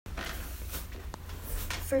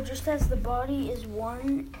For just as the body is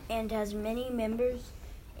one and has many members,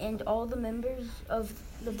 and all the members of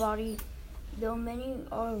the body, though many,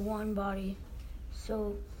 are one body,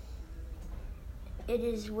 so it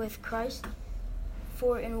is with Christ.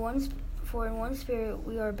 For in one Spirit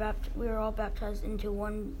we are all baptized into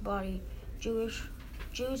one body, Jews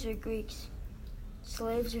or Greeks,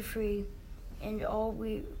 slaves or free, and all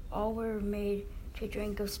were made to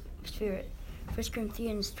drink of Spirit. 1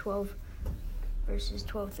 Corinthians 12, verses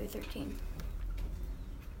 12 through 13.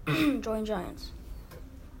 Join giants.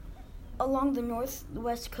 Along the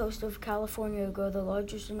northwest coast of California grow the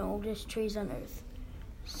largest and oldest trees on Earth.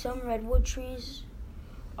 Some redwood trees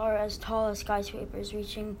are as tall as skyscrapers,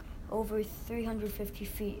 reaching over 350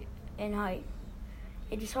 feet in height.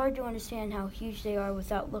 It is hard to understand how huge they are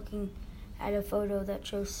without looking at a photo that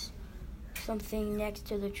shows something next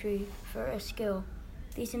to the tree. For a scale,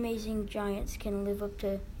 these amazing giants can live up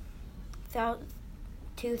to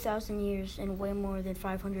 2,000 years and weigh more than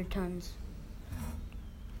 500 tons.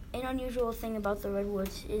 An unusual thing about the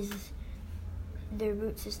redwoods is their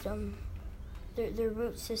root system. Their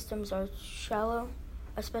root systems are shallow,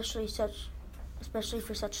 especially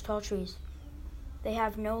for such tall trees. They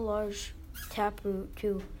have no large taproot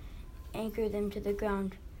to anchor them to the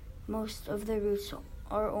ground. Most of their roots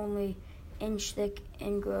are only inch thick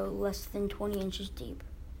and grow less than 20 inches deep.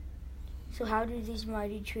 So how do these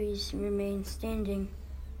mighty trees remain standing?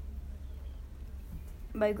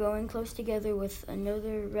 By growing close together with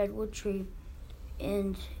another redwood tree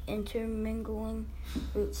and intermingling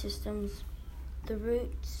root systems. The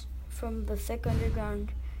roots from the thick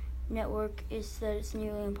underground network is that it's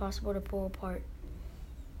nearly impossible to pull apart.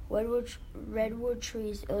 Redwood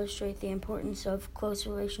trees illustrate the importance of close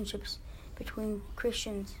relationships between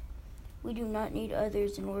Christians. We do not need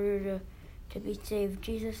others in order to be saved.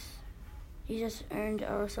 Jesus earned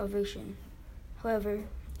our salvation. However,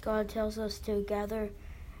 God tells us to gather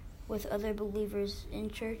with other believers in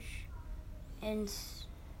church and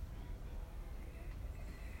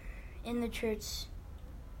in the church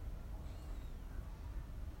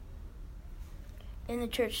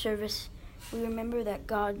service. We remember that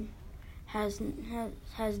God has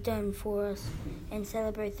done for us and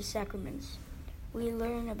celebrate the sacraments. We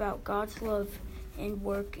learn about God's love and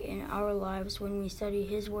work in our lives when we study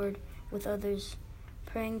His Word with others.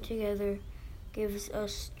 Praying together gives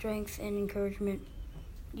us strength and encouragement.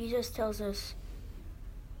 Jesus tells us,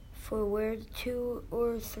 "For where 2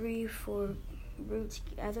 or 3 for roots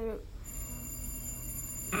gather,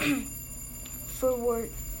 for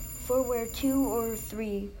where 2 or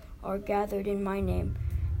 3 are gathered in my name,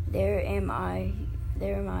 there am I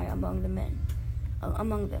among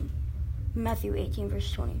them." Matthew 18, verse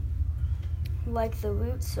 20. Like the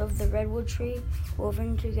roots of the redwood tree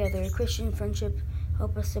woven together, Christian friendship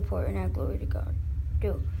help us support and add glory to God,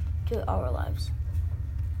 to our lives.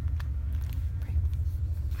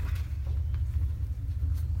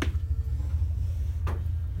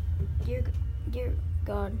 Dear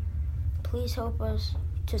God, please help us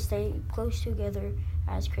to stay close together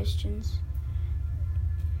as Christians.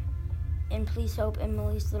 And please help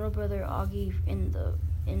Emily's little brother Augie in the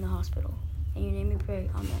hospital. In your name we pray,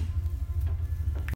 amen.